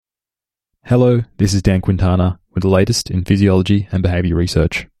Hello, this is Dan Quintana with the latest in physiology and behaviour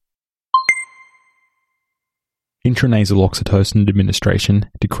research. Intranasal oxytocin administration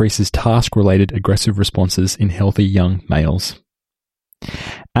decreases task-related aggressive responses in healthy young males.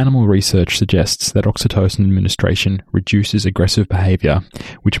 Animal research suggests that oxytocin administration reduces aggressive behaviour,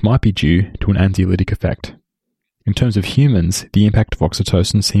 which might be due to an anxiolytic effect. In terms of humans, the impact of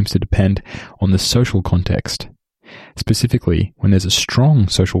oxytocin seems to depend on the social context. Specifically, when there's a strong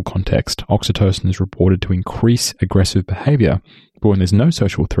social context, oxytocin is reported to increase aggressive behaviour, but when there's no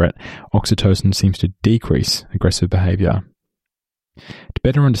social threat, oxytocin seems to decrease aggressive behaviour. To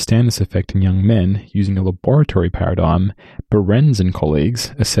better understand this effect in young men, using a laboratory paradigm, Behrens and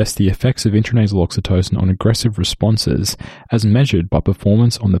colleagues assessed the effects of intranasal oxytocin on aggressive responses as measured by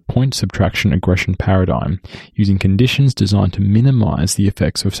performance on the point subtraction aggression paradigm, using conditions designed to minimise the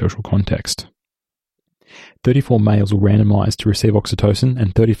effects of social context. 34 males were randomized to receive oxytocin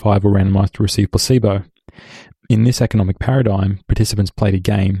and 35 were randomized to receive placebo. In this economic paradigm, participants played a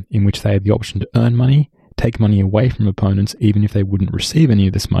game in which they had the option to earn money, take money away from opponents even if they wouldn't receive any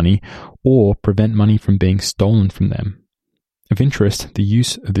of this money, or prevent money from being stolen from them. Of interest, the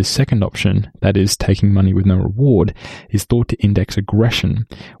use of this second option, that is, taking money with no reward, is thought to index aggression,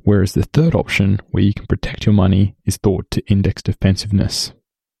 whereas the third option, where you can protect your money, is thought to index defensiveness.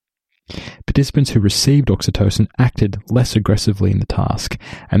 Participants who received oxytocin acted less aggressively in the task,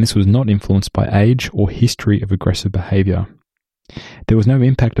 and this was not influenced by age or history of aggressive behaviour. There was no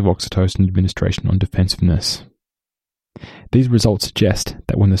impact of oxytocin administration on defensiveness. These results suggest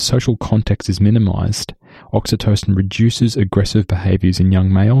that when the social context is minimised, oxytocin reduces aggressive behaviours in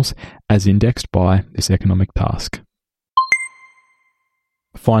young males as indexed by this economic task.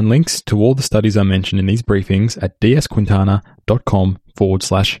 Find links to all the studies I mentioned in these briefings at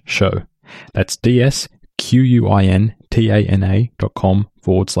dsquintana.com/show. That's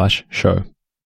dsquintana.com/show.